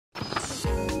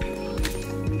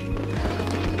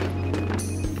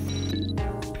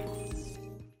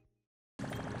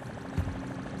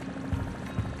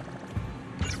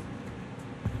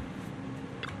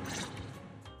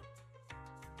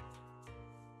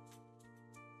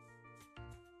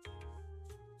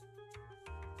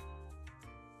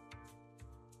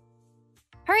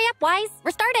Hurry up, Wise.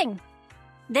 We're starting.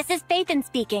 This is Faithin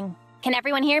speaking. Can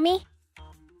everyone hear me?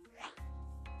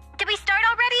 Did we start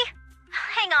already?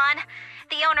 Hang on.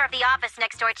 The owner of the office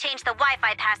next door changed the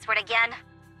Wi-Fi password again.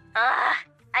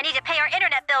 I need to pay our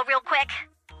internet bill real quick.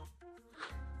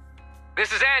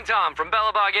 This is Anton from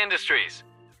Bellabog Industries.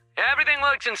 Everything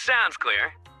looks and sounds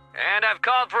clear. And I've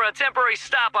called for a temporary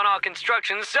stop on all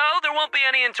construction, so there won't be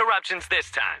any interruptions this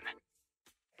time.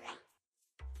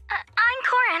 I'm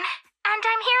Corin, and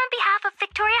I'm here on behalf of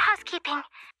Victoria Housekeeping.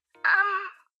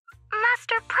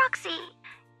 Master Proxy,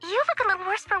 you look a little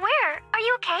worse for wear. Are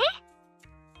you okay?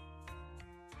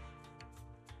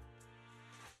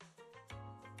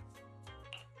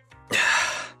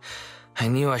 I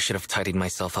knew I should have tidied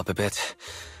myself up a bit.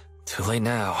 Too late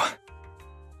now.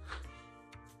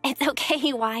 It's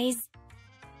okay, Wise.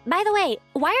 By the way,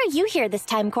 why are you here this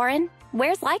time, Corin?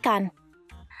 Where's Lycon?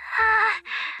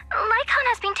 Lycon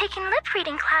has been taking lip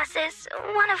reading classes,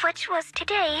 one of which was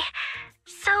today.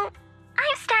 So,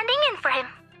 I'm standing in for him.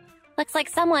 Looks like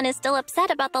someone is still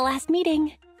upset about the last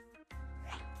meeting.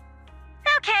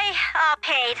 Okay, all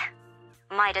paid.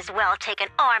 Might as well take an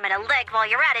arm and a leg while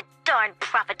you're at it, darn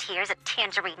profiteers at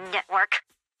Tangerine Network.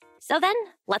 So then,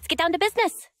 let's get down to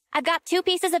business. I've got 2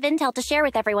 pieces of intel to share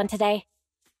with everyone today.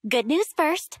 Good news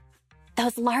first.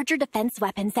 Those larger defense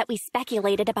weapons that we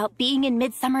speculated about being in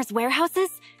Midsummer's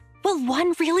warehouses, well,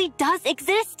 one really does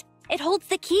exist. It holds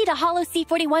the key to Holo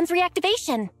C-41's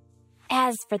reactivation.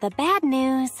 As for the bad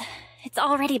news, it's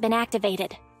already been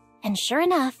activated. And sure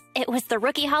enough, it was the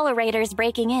rookie Holo Raiders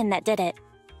breaking in that did it.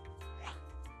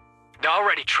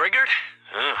 Already triggered?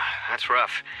 Ugh, that's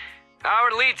rough.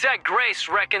 Our lead tech, Grace,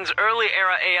 reckons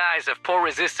early-era AIs have poor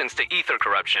resistance to ether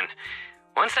corruption.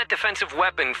 Once that defensive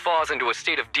weapon falls into a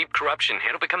state of deep corruption,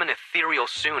 it'll become an ethereal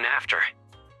soon after.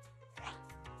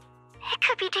 It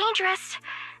could be dangerous.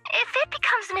 If it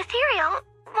becomes an ethereal,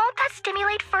 won't that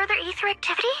stimulate further ether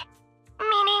activity?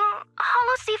 Meaning,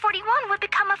 Holo C-41 would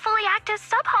become a fully active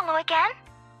sub-holo again?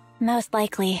 Most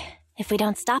likely, if we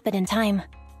don't stop it in time.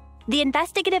 The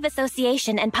Investigative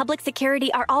Association and Public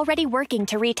Security are already working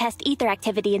to retest ether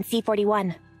activity in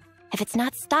C-41. If it's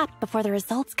not stopped before the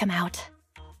results come out,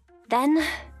 then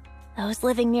those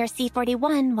living near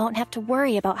C-41 won't have to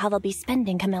worry about how they'll be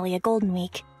spending Camellia Golden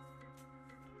Week.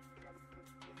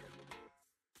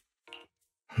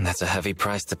 That's a heavy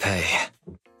price to pay.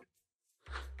 You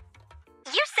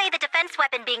say the defense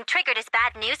weapon being triggered is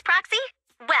bad news, Proxy?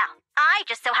 Well, I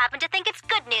just so happen to think it's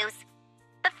good news.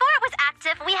 Before it was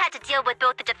active, we had to deal with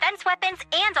both the defense weapons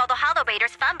and all the Holo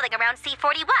Raiders fumbling around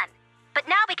C-41. But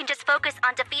now we can just focus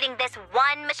on defeating this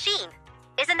one machine.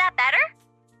 Isn't that better?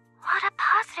 What a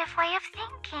positive way of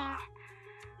thinking.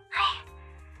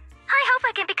 I hope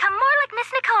I can become more like Miss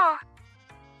Nicole.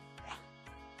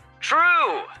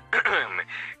 True!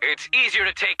 It's easier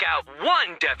to take out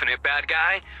one definite bad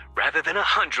guy rather than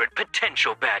 100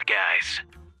 potential bad guys.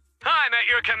 I'm at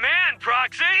your command,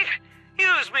 Proxy!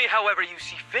 Use me however you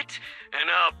see fit, and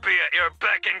I'll be at your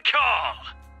beck and call.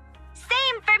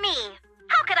 Same for me.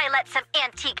 How could I let some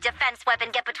antique defense weapon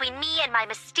get between me and my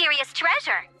mysterious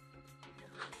treasure?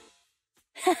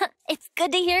 It's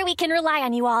good to hear we can rely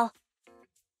on you all.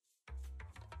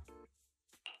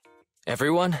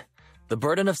 Everyone, the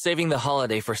burden of saving the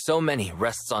holiday for so many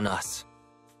rests on us.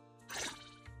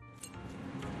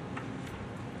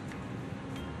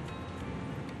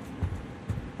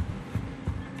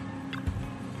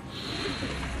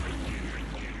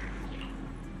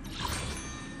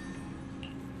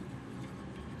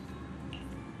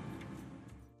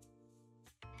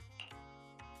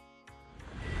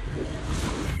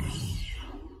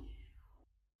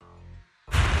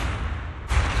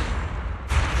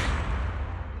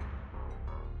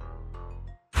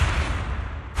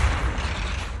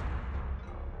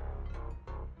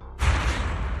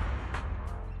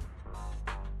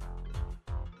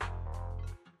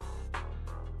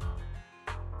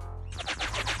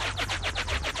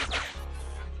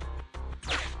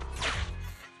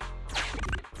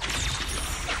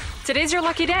 Today's your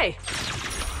lucky day.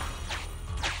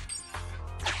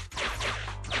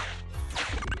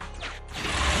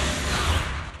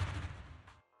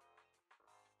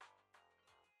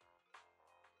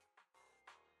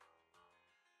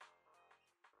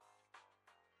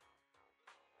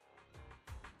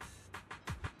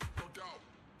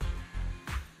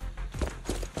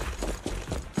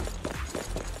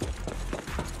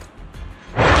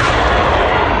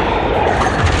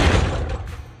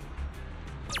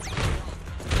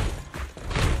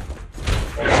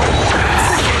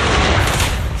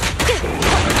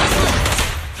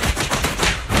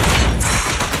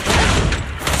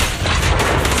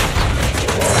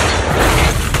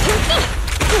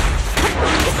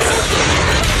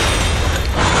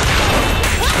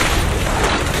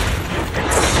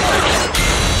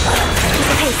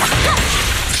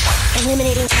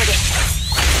 Eliminating target.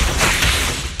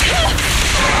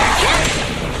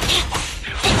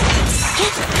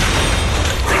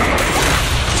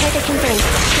 Target confirmed.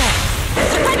 Go.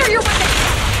 Surrender your weapon!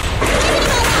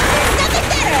 Nothing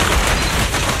better!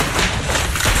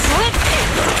 What?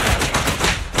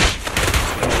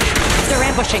 They're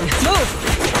ambushing. Move!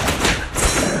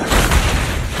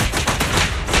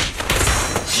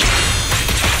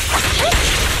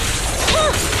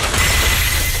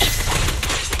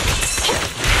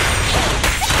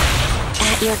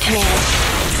 At your command.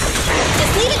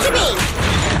 Just leave it to me!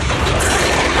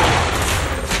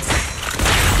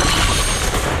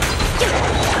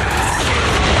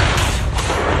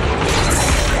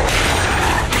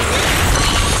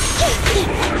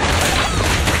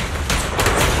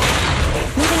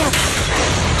 Moving up.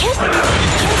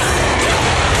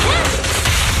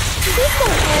 Is this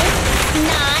gonna hurt?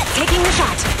 Not. Taking the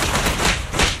shot.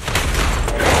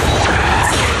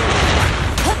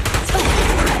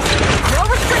 No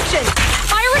restrictions!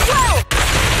 Fire as well!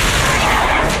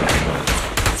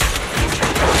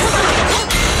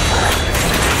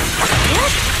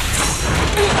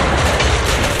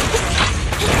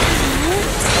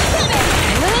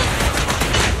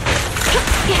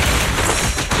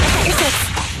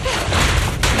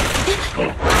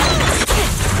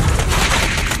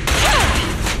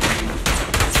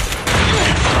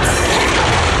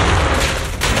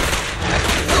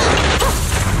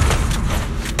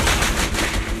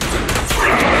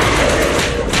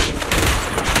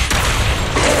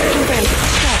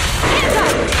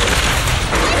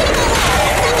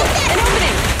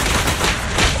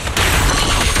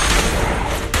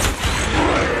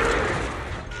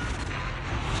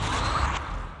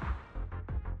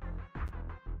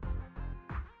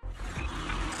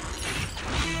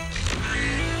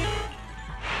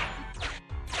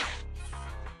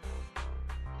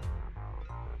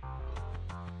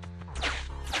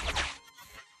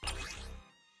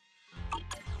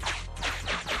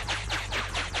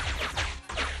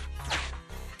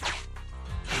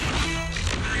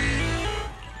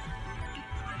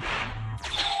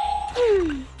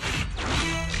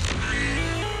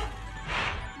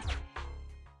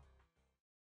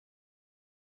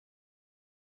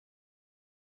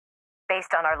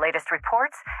 Based on our latest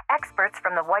reports, experts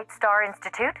from the White Star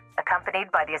Institute, accompanied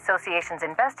by the association's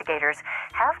investigators,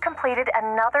 have completed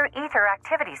another ether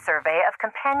activity survey of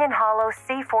Companion Hollow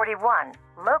C41,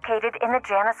 located in the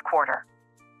Janus Quarter.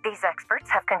 These experts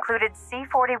have concluded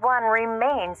C41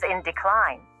 remains in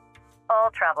decline. All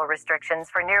travel restrictions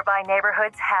for nearby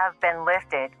neighborhoods have been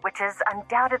lifted, which is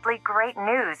undoubtedly great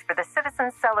news for the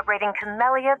citizens celebrating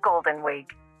Camellia Golden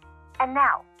Week. And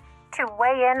now, to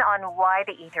weigh in on why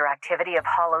the ether activity of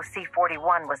Hollow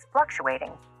C41 was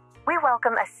fluctuating, we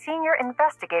welcome a senior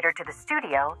investigator to the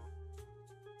studio.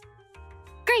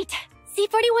 Great!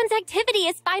 C41's activity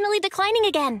is finally declining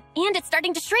again, and it's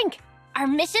starting to shrink. Our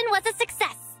mission was a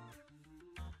success.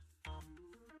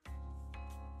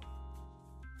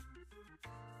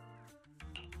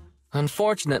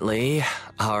 Unfortunately,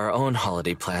 our own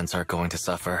holiday plans are going to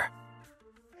suffer.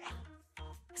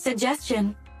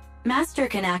 Suggestion. Master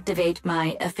can activate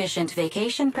my efficient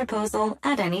vacation proposal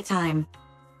at any time.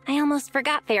 I almost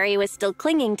forgot Fairy was still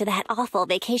clinging to that awful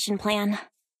vacation plan.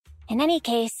 In any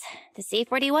case, the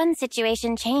C41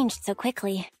 situation changed so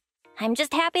quickly. I'm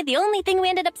just happy the only thing we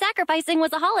ended up sacrificing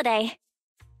was a holiday.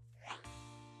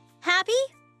 Happy?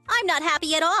 I'm not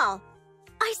happy at all.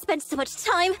 I spent so much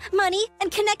time, money,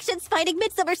 and connections finding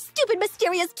Midsummer's stupid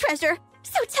mysterious treasure.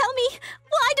 So tell me,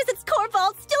 why does its core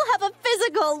vault still have a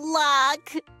physical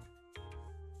lock?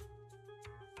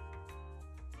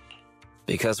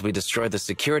 Because we destroyed the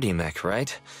security mech,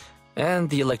 right? And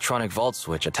the electronic vault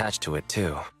switch attached to it,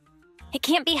 too. It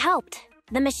can't be helped.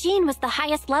 The machine was the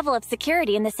highest level of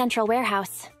security in the central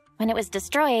warehouse. When it was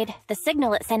destroyed, the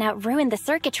signal it sent out ruined the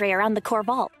circuitry around the core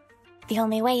vault. The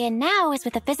only way in now is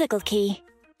with a physical key.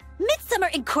 Midsummer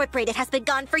Incorporated has been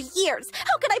gone for years.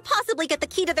 How could I possibly get the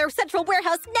key to their central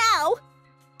warehouse now?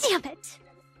 Damn it.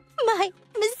 My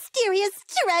mysterious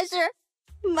treasure.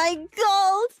 My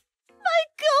gold. My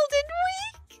golden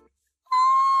week.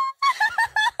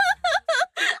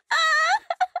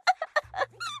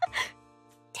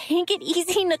 Take it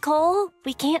easy, Nicole.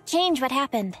 We can't change what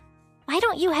happened. Why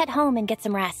don't you head home and get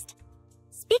some rest?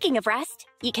 Speaking of rest,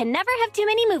 you can never have too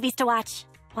many movies to watch.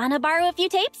 Wanna borrow a few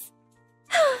tapes?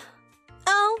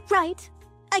 Oh, right.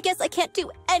 I guess I can't do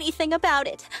anything about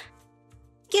it.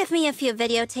 Give me a few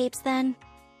videotapes then.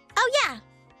 Oh yeah,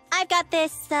 I've got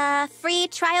this free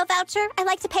trial voucher I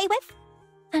like to pay with.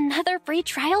 Another free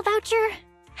trial voucher?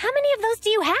 How many of those do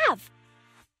you have?